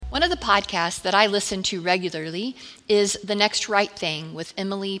One of the podcasts that I listen to regularly is The Next Right Thing with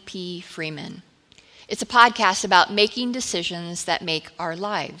Emily P. Freeman. It's a podcast about making decisions that make our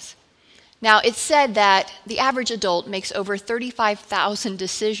lives. Now, it's said that the average adult makes over 35,000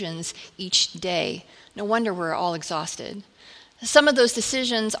 decisions each day. No wonder we're all exhausted. Some of those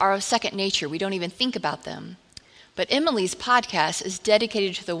decisions are second nature. We don't even think about them. But Emily's podcast is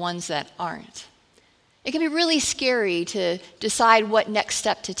dedicated to the ones that aren't. It can be really scary to decide what next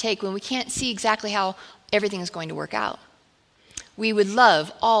step to take when we can't see exactly how everything is going to work out. We would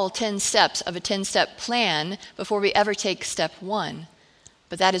love all 10 steps of a 10-step plan before we ever take step one,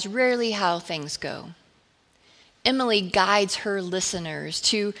 but that is rarely how things go. Emily guides her listeners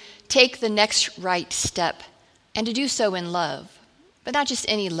to take the next right step and to do so in love, but not just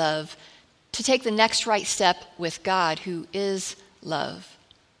any love, to take the next right step with God, who is love.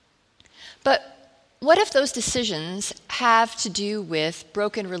 But what if those decisions have to do with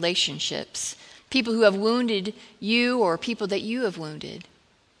broken relationships, people who have wounded you or people that you have wounded?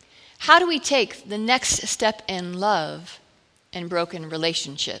 How do we take the next step in love in broken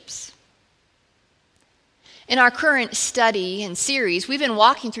relationships? In our current study and series, we've been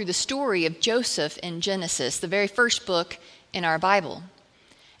walking through the story of Joseph in Genesis, the very first book in our Bible.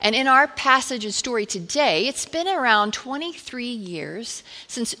 And in our passage and story today, it's been around 23 years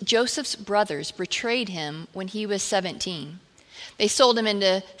since Joseph's brothers betrayed him when he was 17. They sold him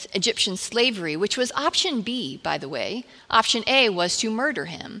into Egyptian slavery, which was option B, by the way. Option A was to murder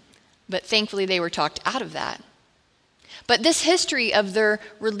him, but thankfully they were talked out of that. But this history of their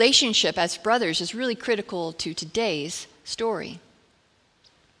relationship as brothers is really critical to today's story.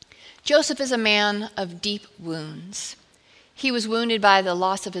 Joseph is a man of deep wounds. He was wounded by the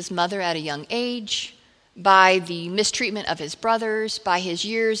loss of his mother at a young age, by the mistreatment of his brothers, by his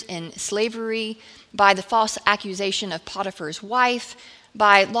years in slavery, by the false accusation of Potiphar's wife,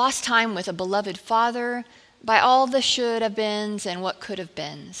 by lost time with a beloved father, by all the should have beens and what could have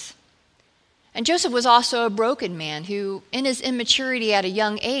beens. And Joseph was also a broken man who, in his immaturity at a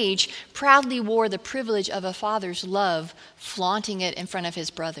young age, proudly wore the privilege of a father's love, flaunting it in front of his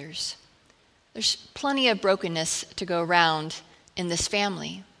brothers. There's plenty of brokenness to go around in this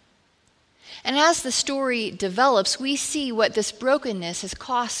family. And as the story develops, we see what this brokenness has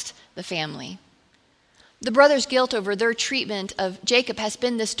cost the family. The brothers' guilt over their treatment of Jacob has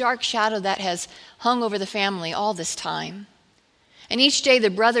been this dark shadow that has hung over the family all this time. And each day the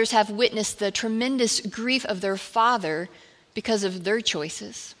brothers have witnessed the tremendous grief of their father because of their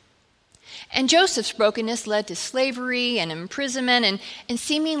choices. And Joseph's brokenness led to slavery and imprisonment and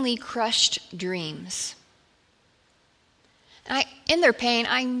seemingly crushed dreams. In their pain,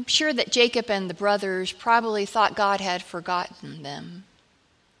 I'm sure that Jacob and the brothers probably thought God had forgotten them.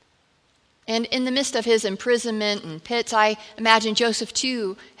 And in the midst of his imprisonment and pits, I imagine Joseph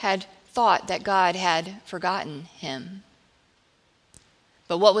too had thought that God had forgotten him.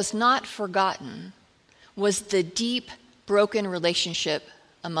 But what was not forgotten was the deep, broken relationship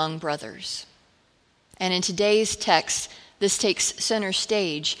among brothers. And in today's text, this takes center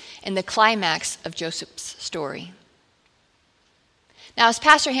stage in the climax of Joseph's story. Now, as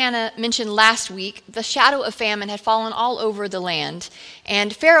Pastor Hannah mentioned last week, the shadow of famine had fallen all over the land,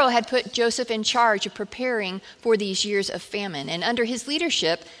 and Pharaoh had put Joseph in charge of preparing for these years of famine. And under his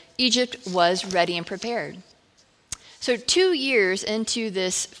leadership, Egypt was ready and prepared. So 2 years into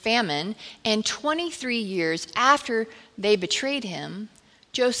this famine, and 23 years after they betrayed him,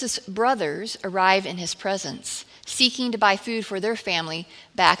 Joseph's brothers arrive in his presence, seeking to buy food for their family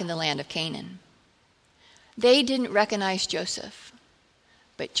back in the land of Canaan. They didn't recognize Joseph,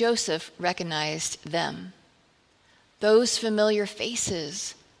 but Joseph recognized them. Those familiar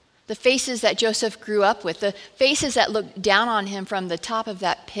faces, the faces that Joseph grew up with, the faces that looked down on him from the top of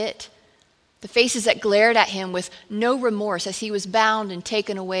that pit, the faces that glared at him with no remorse as he was bound and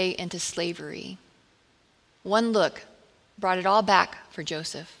taken away into slavery. One look brought it all back for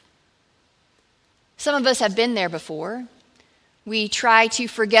Joseph. Some of us have been there before. We try to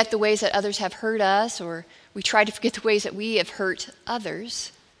forget the ways that others have hurt us, or we try to forget the ways that we have hurt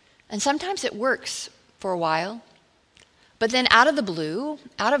others. And sometimes it works for a while. But then out of the blue,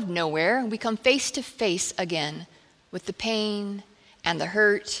 out of nowhere, we come face to face again with the pain and the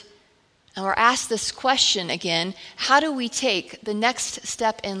hurt. And we're asked this question again: how do we take the next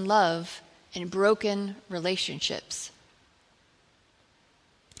step in love in broken relationships?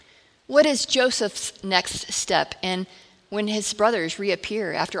 What is Joseph's next step and when his brothers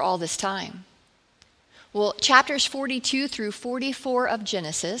reappear after all this time? Well, chapters 42 through 44 of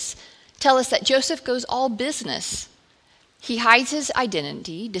Genesis tell us that Joseph goes all business. He hides his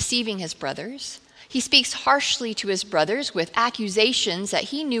identity, deceiving his brothers. He speaks harshly to his brothers with accusations that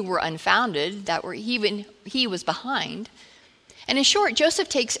he knew were unfounded, that even he was behind. And in short, Joseph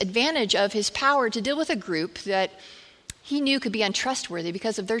takes advantage of his power to deal with a group that he knew could be untrustworthy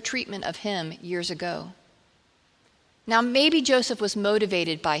because of their treatment of him years ago. Now, maybe Joseph was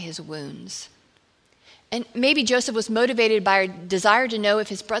motivated by his wounds. And maybe Joseph was motivated by a desire to know if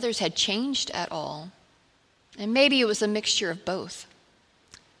his brothers had changed at all. And maybe it was a mixture of both.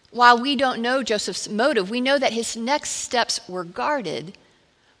 While we don't know Joseph's motive, we know that his next steps were guarded,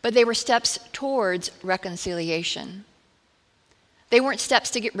 but they were steps towards reconciliation. They weren't steps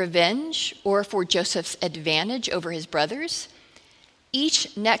to get revenge or for Joseph's advantage over his brothers.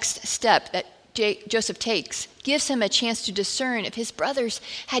 Each next step that Joseph takes gives him a chance to discern if his brothers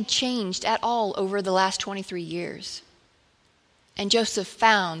had changed at all over the last 23 years. And Joseph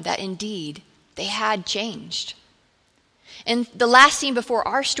found that indeed they had changed. In the last scene before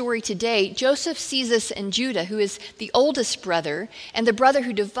our story today, Joseph sees us in Judah, who is the oldest brother and the brother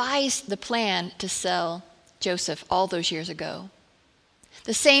who devised the plan to sell Joseph all those years ago.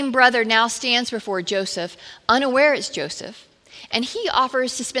 The same brother now stands before Joseph, unaware it's Joseph, and he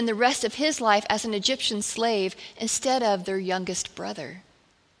offers to spend the rest of his life as an Egyptian slave instead of their youngest brother.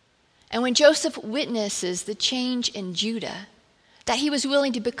 And when Joseph witnesses the change in Judah, that he was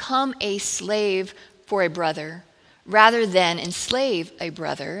willing to become a slave for a brother, rather than enslave a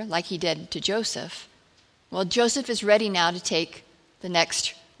brother like he did to Joseph, well, Joseph is ready now to take the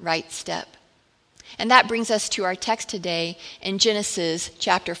next right step. And that brings us to our text today in Genesis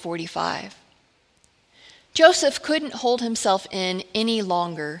chapter 45. Joseph couldn't hold himself in any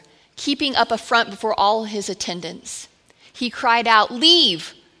longer, keeping up a front before all his attendants. He cried out,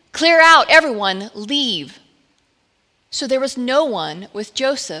 "Leave! Clear out, everyone, leave!" So there was no one with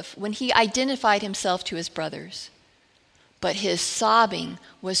Joseph when he identified himself to his brothers. But his sobbing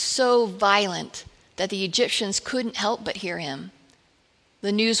was so violent that the Egyptians couldn't help but hear him.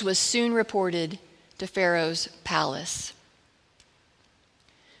 The news was soon reported to Pharaoh's palace.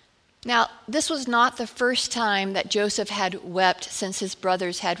 Now, this was not the first time that Joseph had wept since his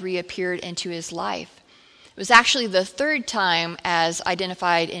brothers had reappeared into his life. It was actually the third time as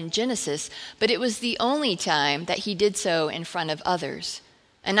identified in Genesis, but it was the only time that he did so in front of others,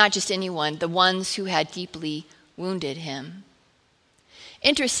 and not just anyone, the ones who had deeply wounded him.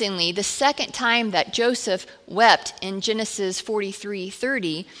 Interestingly, the second time that Joseph wept in Genesis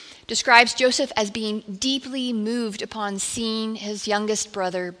 43:30 describes Joseph as being deeply moved upon seeing his youngest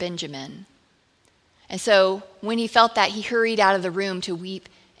brother Benjamin. And so when he felt that, he hurried out of the room to weep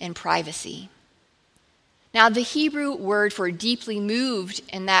in privacy. Now, the Hebrew word for deeply moved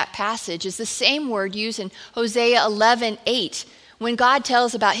in that passage is the same word used in Hosea 11:8, when God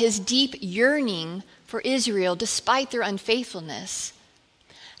tells about his deep yearning for Israel despite their unfaithfulness.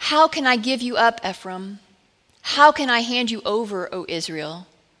 "How can I give you up, Ephraim? How can I hand you over, O Israel?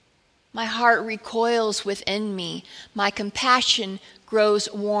 My heart recoils within me. My compassion grows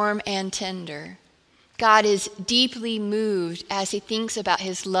warm and tender." God is deeply moved as he thinks about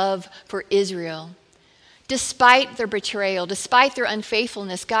his love for Israel. Despite their betrayal, despite their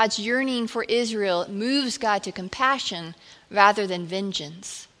unfaithfulness, God's yearning for Israel moves God to compassion rather than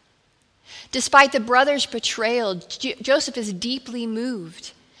vengeance. Despite the brothers' betrayal, Joseph is deeply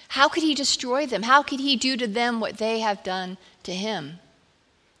moved. How could he destroy them? How could he do to them what they have done to him?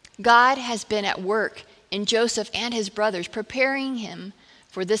 God has been at work in Joseph and his brothers, preparing him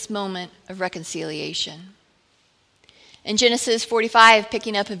for this moment of reconciliation. In Genesis 45,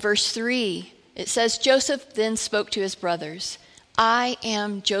 picking up in verse 3, it says, "Joseph then spoke to his brothers, 'I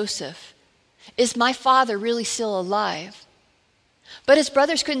am Joseph. Is my father really still alive?' But his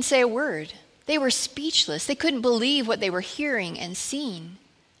brothers couldn't say a word. They were speechless. They couldn't believe what they were hearing and seeing.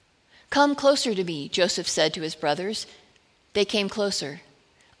 'Come closer to me,' Joseph said to his brothers. They came closer.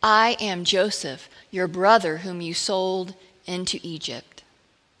 'I am Joseph, your brother whom you sold into Egypt.'"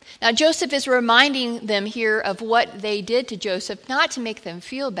 Now, Joseph is reminding them here of what they did to Joseph, not to make them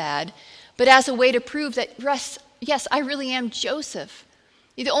feel bad, but as a way to prove that, yes, I really am Joseph.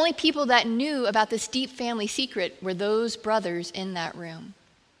 The only people that knew about this deep family secret were those brothers in that room.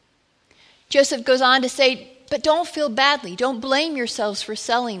 Joseph goes on to say, "But don't feel badly. Don't blame yourselves for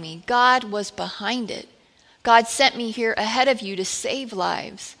selling me. God was behind it. God sent me here ahead of you to save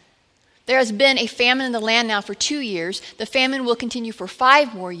lives. There has been a famine in the land now for 2 years. The famine will continue for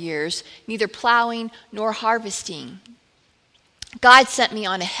 5 more years, neither plowing nor harvesting. God sent me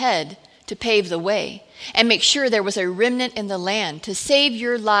on ahead to pave the way and make sure there was a remnant in the land to save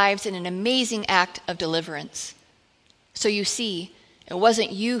your lives in an amazing act of deliverance. So you see, it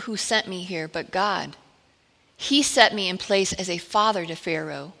wasn't you who sent me here, but God. He set me in place as a father to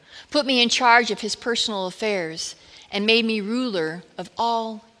Pharaoh, put me in charge of his personal affairs, and made me ruler of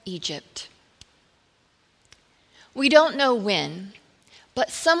all Egypt. We don't know when,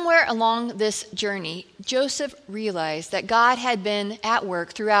 but somewhere along this journey, Joseph realized that God had been at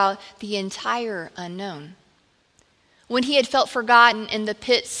work throughout the entire unknown. When he had felt forgotten in the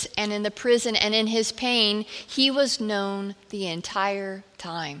pits and in the prison and in his pain, he was known the entire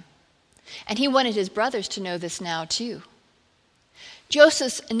time. And he wanted his brothers to know this now too.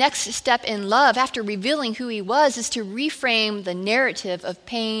 Joseph's next step in love, after revealing who he was, is to reframe the narrative of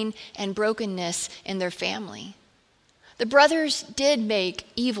pain and brokenness in their family. The brothers did make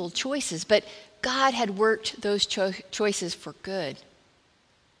evil choices, but God had worked those choices for good.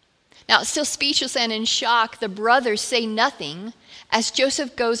 Now, still speechless and in shock, the brothers say nothing as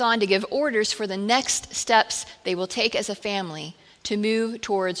Joseph goes on to give orders for the next steps they will take as a family to move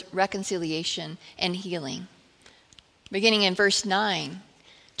towards reconciliation and healing. Beginning in verse 9,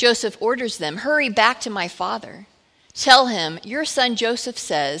 Joseph orders them, "Hurry back to my father. Tell him, your son Joseph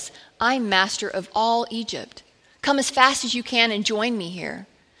says, 'I'm master of all Egypt. Come as fast as you can and join me here.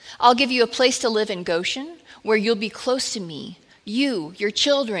 I'll give you a place to live in Goshen, where you'll be close to me. You, your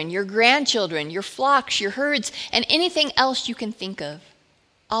children, your grandchildren, your flocks, your herds, and anything else you can think of.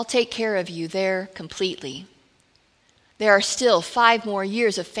 I'll take care of you there completely. There are still 5 more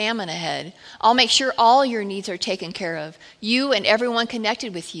years of famine ahead. I'll make sure all your needs are taken care of. You and everyone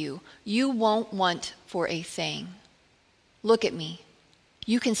connected with you. You won't want for a thing. Look at me.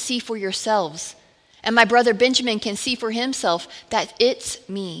 You can see for yourselves. And my brother Benjamin can see for himself that it's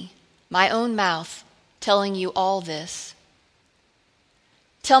me, my own mouth, telling you all this.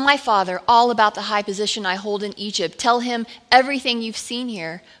 Tell my father all about the high position I hold in Egypt. Tell him everything you've seen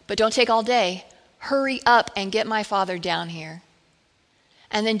here, but don't take all day. Hurry up and get my father down here."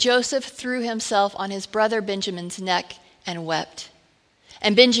 And then Joseph threw himself on his brother Benjamin's neck and wept.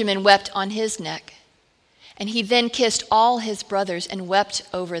 And Benjamin wept on his neck. And he then kissed all his brothers and wept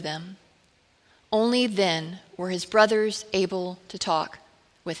over them. Only then were his brothers able to talk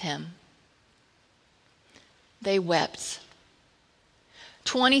with him. They wept.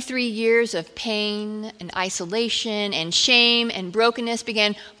 23 years of pain and isolation and shame and brokenness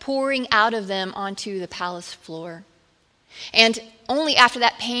began pouring out of them onto the palace floor. And only after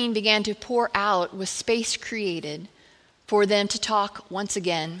that pain began to pour out was space created for them to talk once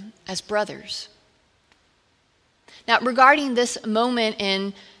again as brothers. Now, regarding this moment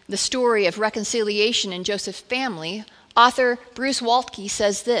in the story of reconciliation in Joseph's family, author Bruce Waltke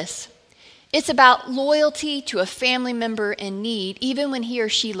says this: "It's about loyalty to a family member in need, even when he or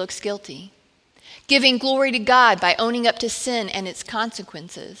she looks guilty. Giving glory to God by owning up to sin and its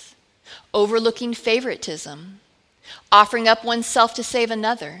consequences. Overlooking favoritism. Offering up oneself to save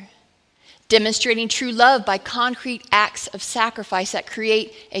another. Demonstrating true love by concrete acts of sacrifice that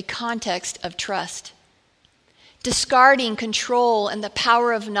create a context of trust. Discarding control and the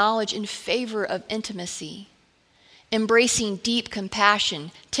power of knowledge in favor of intimacy. Embracing deep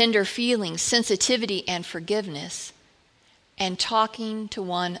compassion, tender feelings, sensitivity, and forgiveness, and talking to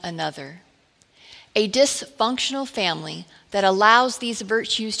one another. A dysfunctional family that allows these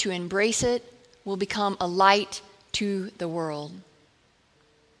virtues to embrace it will become a light to the world."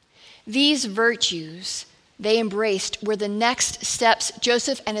 These virtues they embraced were the next steps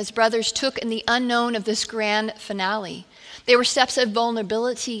Joseph and his brothers took in the unknown of this grand finale. They were steps of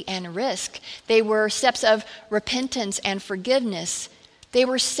vulnerability and risk. They were steps of repentance and forgiveness. They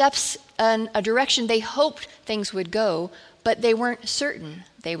were steps in a direction they hoped things would go, but they weren't certain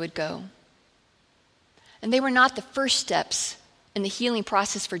they would go. And they were not the first steps in the healing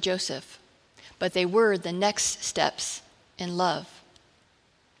process for Joseph, but they were the next steps in love.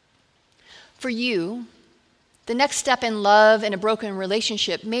 For you, the next step in love in a broken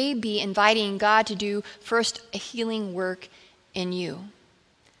relationship may be inviting God to do first a healing work in you.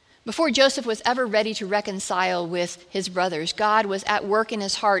 Before Joseph was ever ready to reconcile with his brothers, God was at work in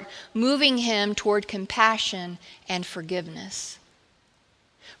his heart, moving him toward compassion and forgiveness.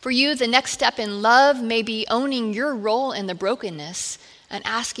 For you, the next step in love may be owning your role in the brokenness and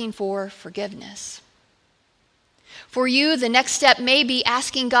asking for forgiveness. For you, the next step may be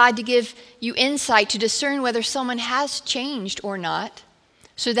asking God to give you insight to discern whether someone has changed or not,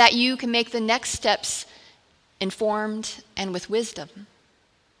 so that you can make the next steps informed and with wisdom.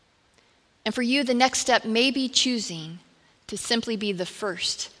 And for you, the next step may be choosing to simply be the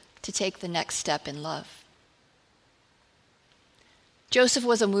first to take the next step in love. Joseph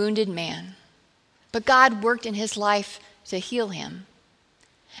was a wounded man, but God worked in his life to heal him.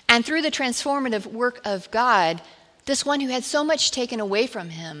 And through the transformative work of God, this one who had so much taken away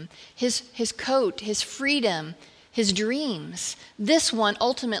from him, his coat, his freedom, his dreams, this one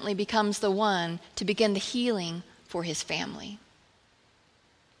ultimately becomes the one to begin the healing for his family.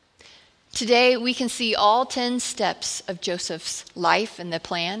 Today, we can see all 10 steps of Joseph's life and the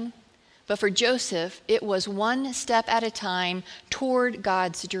plan, but for Joseph, it was one step at a time toward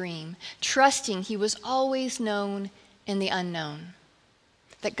God's dream, trusting he was always known in the unknown,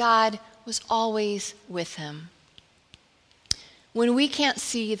 that God was always with him. When we can't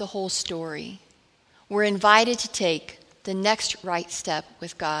see the whole story, we're invited to take the next right step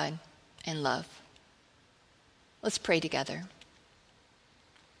with God and love. Let's pray together.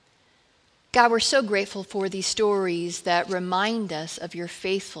 God, we're so grateful for these stories that remind us of your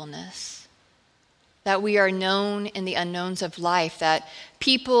faithfulness, that we are known in the unknowns of life, that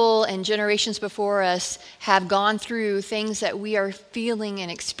people and generations before us have gone through things that we are feeling and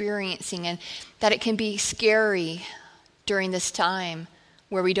experiencing, and that it can be scary during this time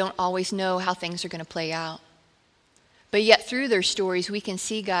where we don't always know how things are going to play out. But yet through their stories, we can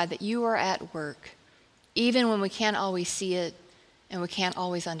see, God, that you are at work, even when we can't always see it and we can't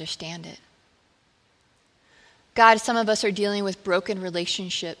always understand it. God, some of us are dealing with broken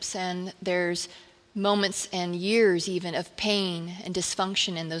relationships, and there's moments and years even of pain and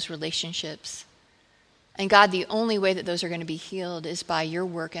dysfunction in those relationships. And God, the only way that those are going to be healed is by your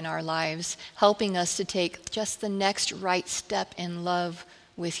work in our lives, helping us to take just the next right step in love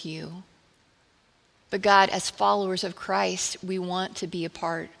with you. But God, as followers of Christ, we want to be a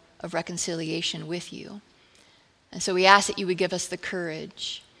part of reconciliation with you. And so we ask that you would give us the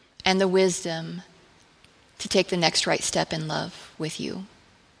courage and the wisdom to take the next right step in love with you.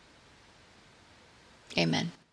 Amen.